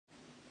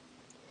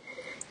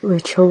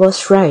Rachel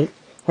was right.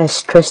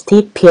 As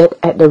Trusty peered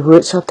at the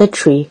roots of the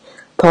tree,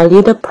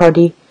 Polly the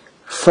Proddy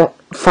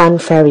Fan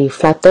Fairy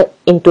fluttered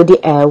into the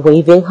air,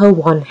 waving her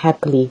wand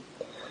happily.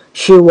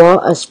 She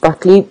wore a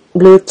sparkly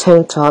blue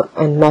tank top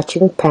and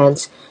matching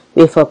pants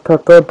with a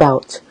purple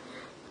belt.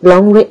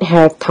 Long red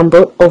hair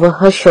tumbled over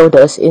her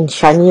shoulders in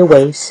shiny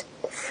waves.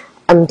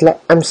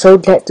 I'm so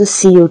glad to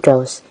see you,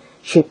 Rose,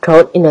 she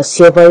called in a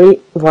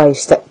silvery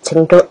voice that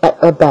tinkled like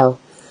a bell.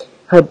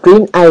 Her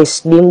green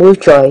eyes gleamed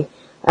with joy.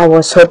 I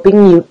was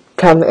hoping you'd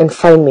come and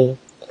find me.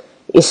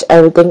 Is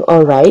everything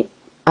all right?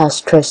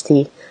 Asked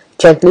Trusty,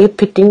 gently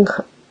picking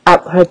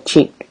up her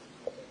cheek.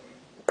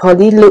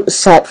 Polly looked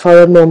sad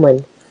for a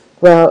moment.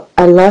 Well,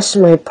 I lost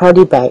my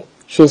party bag,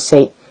 she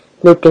said,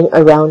 looking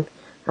around.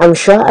 I'm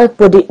sure I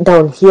put it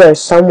down here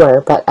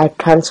somewhere, but I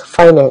can't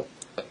find it.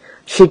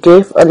 She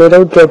gave a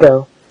little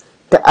giggle.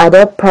 The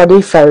other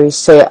party fairies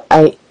say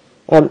I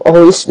am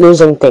always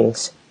losing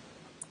things.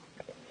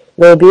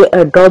 Maybe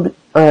a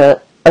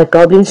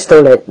goblin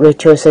stole it,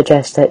 Rachel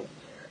suggested.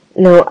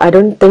 No, I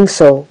don't think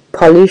so.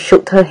 Polly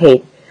shook her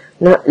head,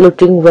 not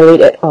looking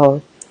worried at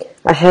all.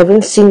 I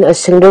haven't seen a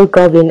single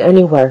goblin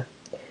anywhere.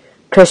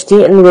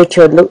 Trusty and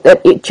Rachel looked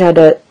at each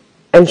other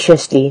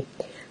anxiously.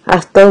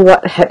 After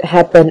what had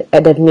happened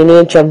at the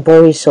mini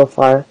jamboree so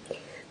far,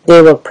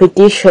 they were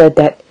pretty sure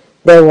that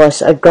there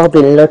was a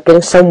goblin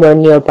lurking somewhere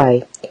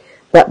nearby.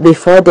 But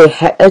before they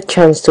had a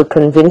chance to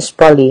convince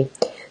Polly,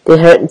 they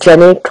heard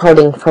Jenny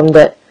calling from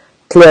the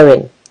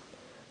clearing.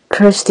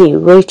 Trusty,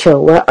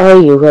 Rachel, where are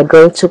you? We're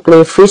going to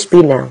play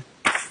frisbee now.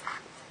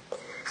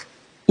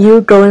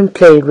 You go and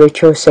play,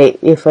 Rachel said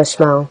with a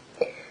smile.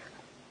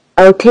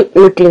 I'll keep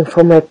looking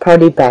for my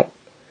party bag.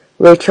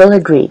 Rachel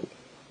agreed.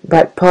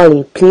 But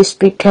Polly, please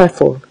be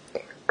careful.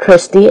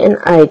 Trusty and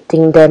I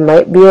think there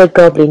might be a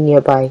goblin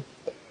nearby.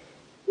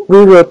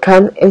 We will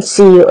come and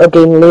see you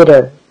again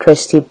later,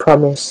 Trusty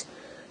promised.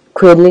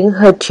 Cradling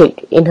her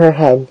chick in her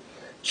hand,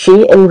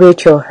 she and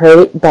Rachel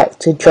hurried back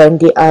to join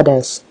the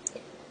others.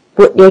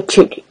 Put your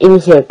chick in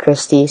here,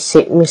 Trusty,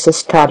 said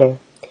Mrs. Carter,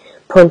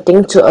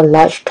 pointing to a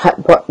large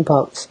cardboard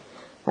box.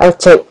 I'll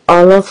take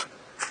all of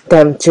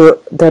them to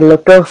the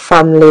local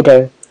farm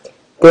later.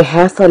 They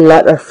have a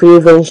lot of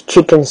free-range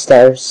chickens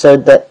there, so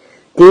that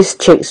these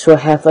chicks will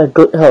have a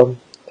good home.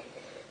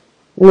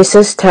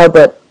 Mrs.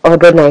 Talbot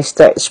organized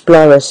the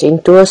explorers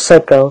into a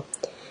circle,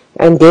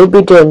 and they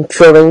began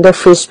throwing the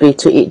frisbee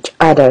to each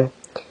other.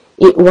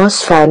 It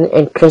was fun,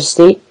 and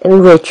Trusty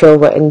and Rachel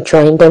were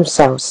enjoying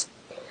themselves.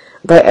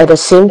 But at the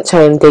same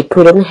time, they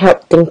couldn't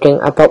help thinking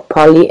about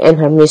Polly and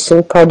her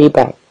missing party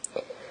bag.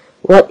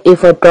 What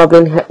if a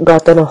goblin had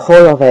gotten a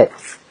hold of it?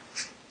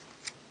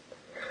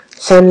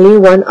 Suddenly,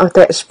 one of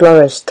the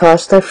explorers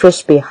tossed the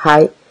frisbee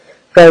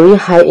very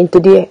high into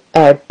the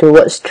air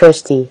towards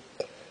Trusty.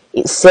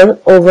 It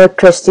sailed over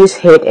Trusty's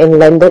head and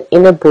landed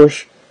in a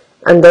bush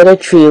under the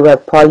tree where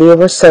Polly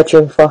was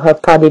searching for her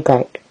party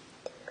bag.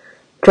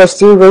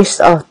 Trusty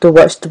raced off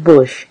towards the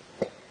bush.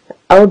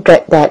 I'll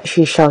get that,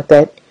 she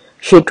shouted.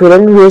 She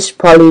couldn't risk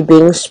Polly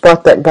being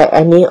spotted by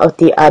any of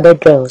the other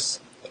girls.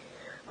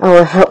 I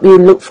will help you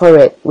look for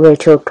it,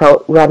 Rachel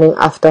called, running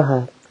after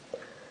her.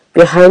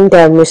 Behind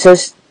them,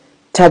 Mrs.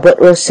 Talbot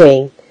was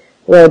saying,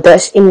 Well,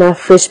 that's enough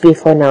frisbee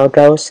for now,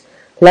 girls.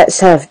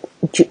 Let's have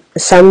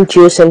some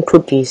juice and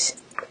cookies.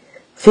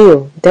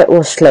 Phew, that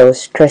was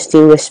close,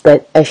 Trusty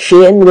whispered as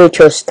she and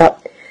Rachel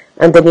stopped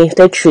underneath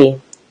the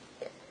tree.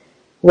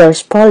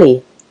 Where's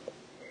Polly?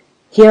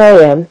 Here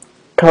I am,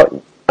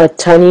 called a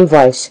tiny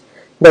voice.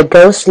 The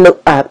girls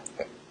looked up.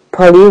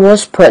 Polly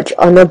was perched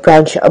on a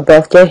branch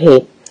above their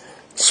head,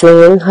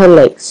 swinging her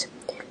legs.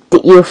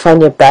 Did you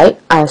find your bag?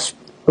 Asked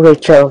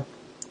Rachel.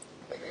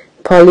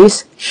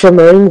 Polly's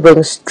shimmering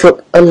wings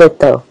drooped a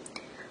little.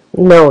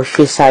 No,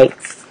 she sighed.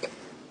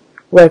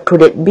 Where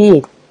could it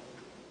be?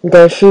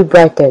 Then she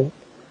brightened.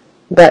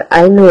 But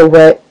I know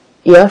where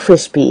your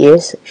frisbee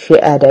is, she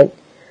added,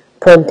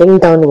 pointing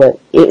downward.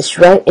 It's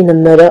right in the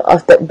middle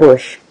of that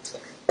bush.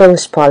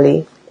 Thanks,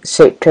 Polly,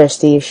 said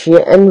Trusty. She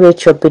and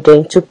Rachel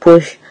began to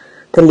push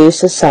the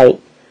leaves aside,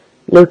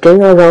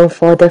 looking around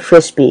for the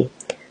frisbee.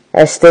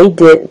 As they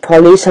did,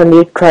 Polly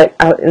suddenly cried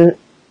out in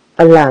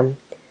alarm.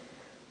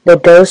 The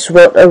girls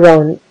whirled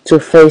around to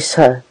face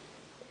her.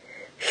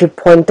 She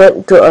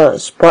pointed to a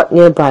spot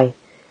nearby.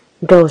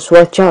 Girls,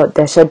 watch out,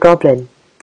 there's a goblin.